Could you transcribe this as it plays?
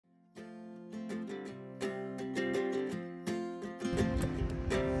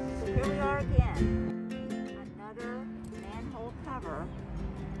again. Another manhole cover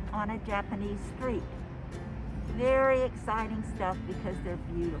on a Japanese street. Very exciting stuff because they're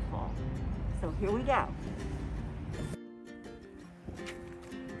beautiful. So here we go.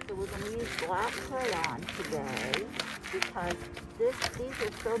 So we're going to use black crayon today because these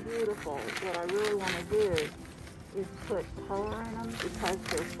are so beautiful. What I really want to do is put color in them because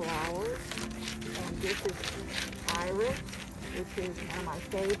they're flowers. And this is iris, which is one of my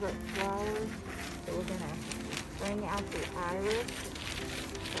favorite flowers. So we're going to bring out the iris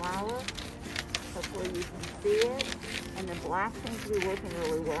flower. Hopefully you can see it. And the black seems to be working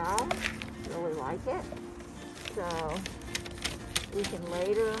really well. Really like it. So we can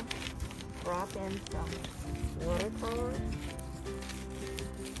later drop in some watercolors.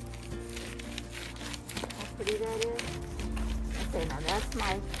 How pretty that is. Okay, now that's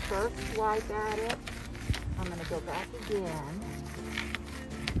my first swipe at it. I'm going to go back again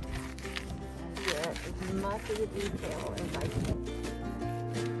and get as much of the detail as I can.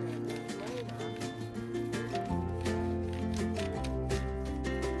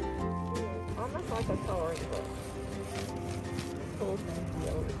 Almost like a coloring book. This whole thing's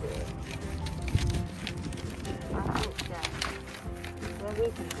really good. I hope that when we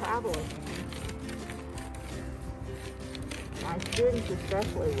can travel again, my students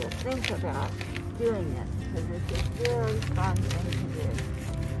especially will think about doing this because it's a very fun thing to do.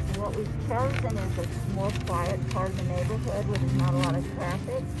 And what we've chosen is a more quiet part of the neighborhood where there's not a lot of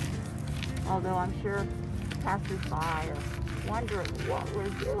traffic. Although I'm sure passers-by are wondering what we're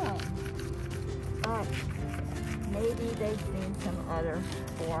doing. But maybe they've seen some other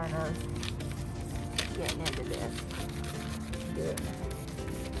foreigners getting into this. Doing it.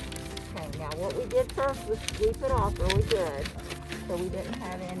 Okay, now what we did first was sweep it off really good so we didn't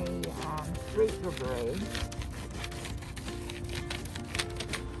have any street debris.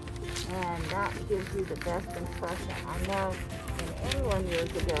 And that gives you the best impression. I know in England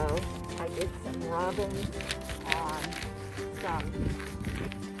years ago, I did some rubbing on some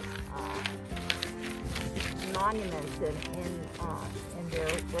monuments in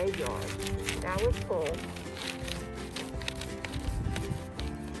their graveyard. That was cool.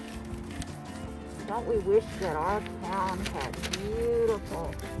 Don't we wish that our town had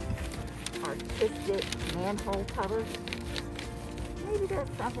beautiful artistic manhole covers? Maybe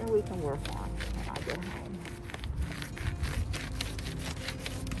that's something we can work on when I get home.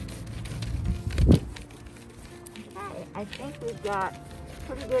 Okay, I think we've got a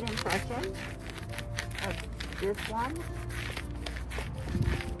pretty good impression of this one.